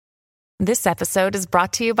This episode is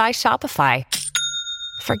brought to you by Shopify.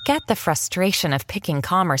 Forget the frustration of picking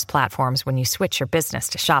commerce platforms when you switch your business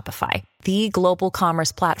to Shopify, the global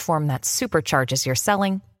commerce platform that supercharges your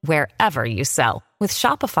selling wherever you sell. With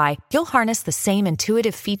Shopify, you'll harness the same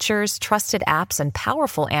intuitive features, trusted apps, and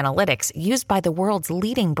powerful analytics used by the world's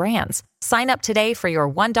leading brands. Sign up today for your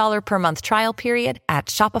 $1 per month trial period at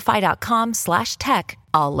shopify.com/tech,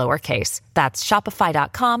 all lowercase. That's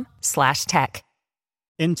shopify.com/tech.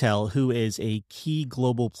 Intel, who is a key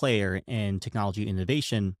global player in technology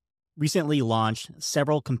innovation, recently launched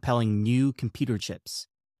several compelling new computer chips,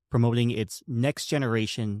 promoting its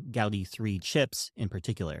next-generation Gaudi3 chips in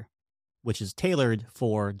particular, which is tailored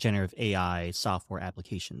for generative AI software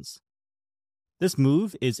applications. This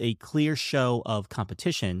move is a clear show of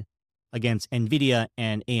competition against Nvidia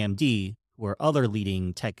and AMD, who are other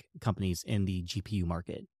leading tech companies in the GPU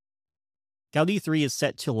market. Gaudi3 is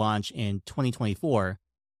set to launch in 2024,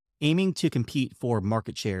 aiming to compete for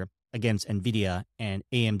market share against Nvidia and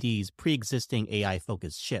AMD's pre-existing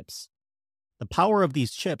AI-focused chips. The power of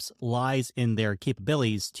these chips lies in their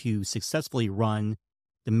capabilities to successfully run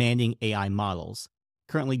demanding AI models,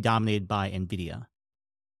 currently dominated by Nvidia.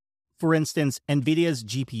 For instance, Nvidia's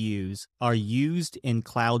GPUs are used in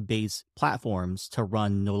cloud-based platforms to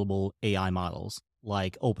run notable AI models,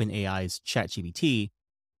 like OpenAI's ChatGPT,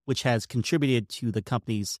 which has contributed to the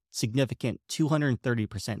company's significant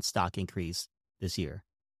 230% stock increase this year.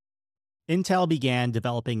 Intel began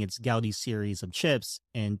developing its Gaudi series of chips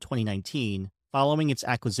in 2019 following its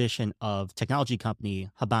acquisition of technology company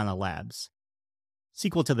Habana Labs.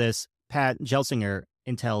 Sequel to this, Pat Gelsinger,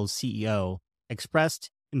 Intel's CEO, expressed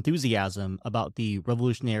enthusiasm about the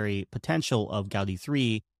revolutionary potential of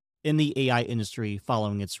Gaudi3 in the AI industry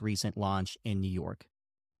following its recent launch in New York.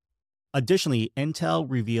 Additionally, Intel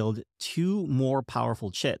revealed two more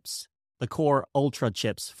powerful chips, the Core Ultra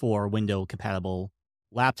chips for Windows-compatible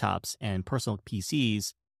laptops and personal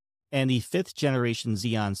PCs, and the 5th-generation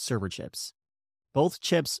Xeon server chips. Both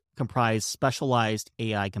chips comprise specialized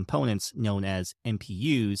AI components known as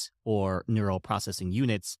NPUs, or neural processing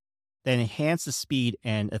units, that enhance the speed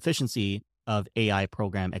and efficiency of AI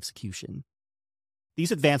program execution.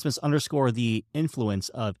 These advancements underscore the influence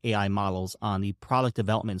of AI models on the product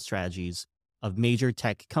development strategies of major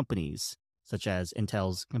tech companies, such as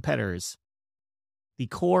Intel's competitors. The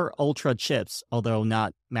Core Ultra chips, although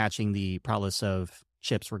not matching the prowess of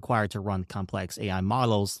chips required to run complex AI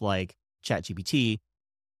models like ChatGPT,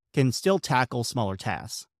 can still tackle smaller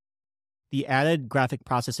tasks. The added graphic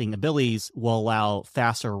processing abilities will allow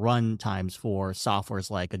faster run times for softwares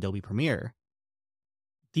like Adobe Premiere.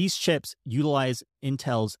 These chips utilize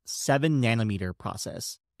Intel's 7-nanometer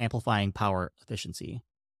process, amplifying power efficiency.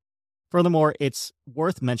 Furthermore, it's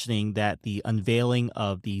worth mentioning that the unveiling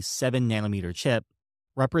of the 7-nanometer chip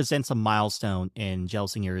represents a milestone in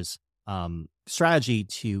Gelsinger's strategy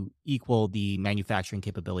to equal the manufacturing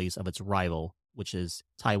capabilities of its rival, which is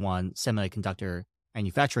Taiwan Semiconductor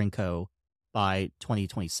Manufacturing Co., by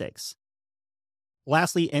 2026.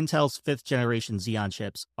 Lastly, Intel's 5th-generation Xeon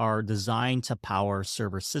chips are designed to power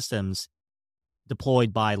server systems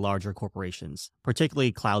deployed by larger corporations,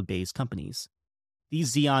 particularly cloud-based companies.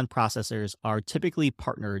 These Xeon processors are typically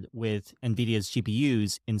partnered with NVIDIA's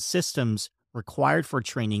GPUs in systems required for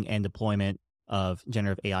training and deployment of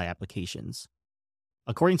generative AI applications.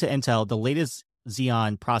 According to Intel, the latest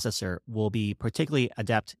Xeon processor will be particularly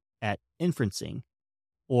adept at inferencing,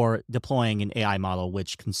 or deploying an AI model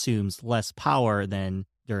which consumes less power than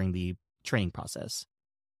during the training process.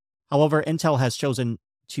 However, Intel has chosen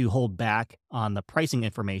to hold back on the pricing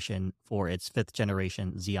information for its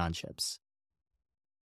 5th-generation Xeon chips.